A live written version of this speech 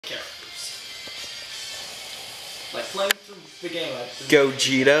Like playing through the game. Like,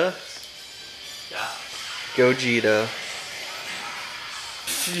 Gogeta. Yeah. Gogeta.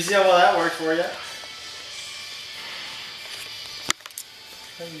 You see how well that worked for you?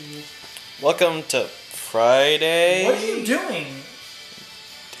 Welcome to Friday. What are you doing?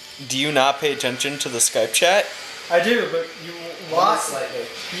 Do you not pay attention to the Skype chat? I do, but you Lost slightly.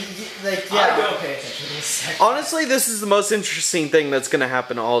 like I yeah. don't pay attention to this. Honestly, this is the most interesting thing that's going to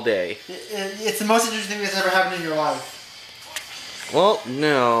happen all day. It's the most interesting thing that's ever happened in your life. Well,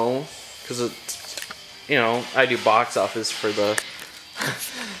 no, because it's, you know, I do box office for the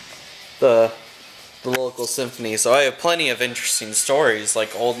the local symphony, so I have plenty of interesting stories,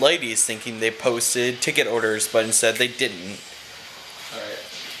 like old ladies thinking they posted ticket orders, but instead they didn't. Alright.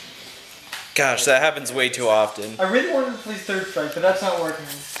 Gosh, that happens way too often. I really wanted to play Third Strike, but that's not working.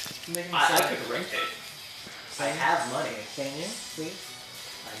 Making me I sad. could rank it. I have money. Can you, please?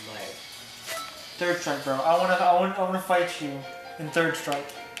 I might. Third Strike, bro. I wanna fight you in Third Strike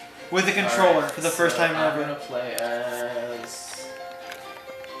with a controller Alright, for the first time I'm ever. gonna play as...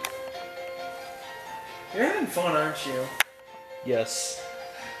 You're having fun, aren't you? Yes.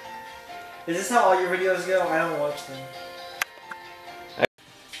 Is this how all your videos go? I don't watch them.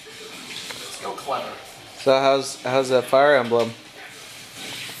 Let's go clever. So how's that Fire Emblem?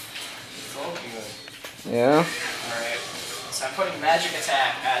 It's all good. Yeah? Alright. So I'm putting Magic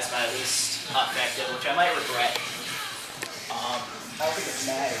Attack as my least effective, which I might regret. I don't think it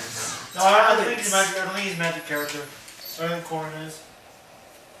matters. No, I don't think he's magic. I don't think he's a magic character. I think Corrin is.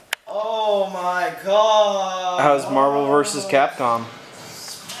 Oh my god! How's Marvel vs. Capcom?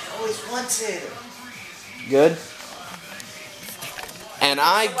 I always wanted. Good? And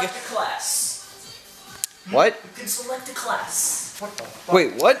Select a class. What? You can select a class. What the fuck?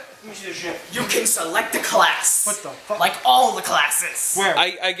 Wait, what? Let me see the shit. You can select a class. What the fuck? Like all the classes. Where?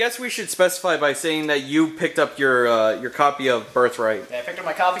 I guess we should specify by saying that you picked up your copy of Birthright. Yeah, I picked up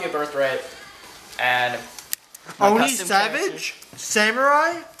my copy of Birthright, and my Oni custom Savage?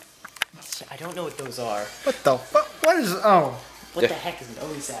 Samurai? character- I don't know what those are. What the fuck? What is. Oh. What the heck is an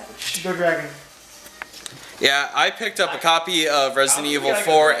Oni Savage? Go Dragon. Yeah, I picked up a copy of Resident I'm Evil gonna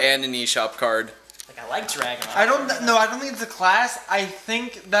go 4 back. and an eShop card. Like I like Dragon. I don't think it's a class. I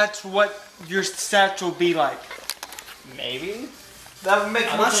think that's what your stats will be like. Maybe. That would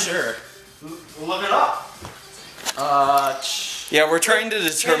make I'm not sure. Look it up. Yeah, we're trying to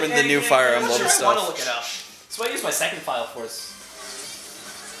determine the new Fire I'm not Emblem sure I want to stuff. look it up. So I use my second file for is.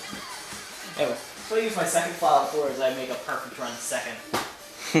 Anyway, so I use my second file for is I make a perfect run second.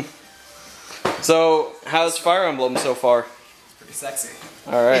 So, how's Fire Emblem so far? Pretty sexy.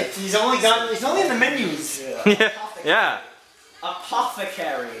 Alright. He's only in the menus. Yeah. Yeah.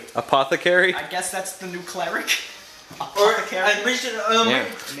 Apothecary. Apothecary? I guess that's the new cleric. Or Apothecary. admission. Yeah.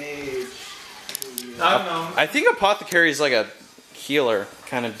 Mage. I don't know. I think Apothecary is like a healer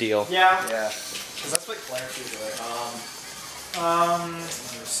kind of deal. Yeah. Yeah. Because that's what clerics usually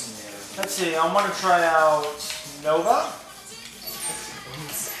Let's see. I want to try out Nova.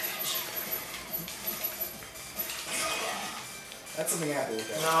 That's something I have to look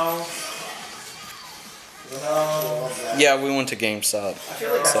at. No. Yeah, we went to GameStop. I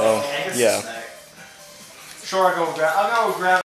feel like So, that's yeah. Sure, I'll go with Graviton.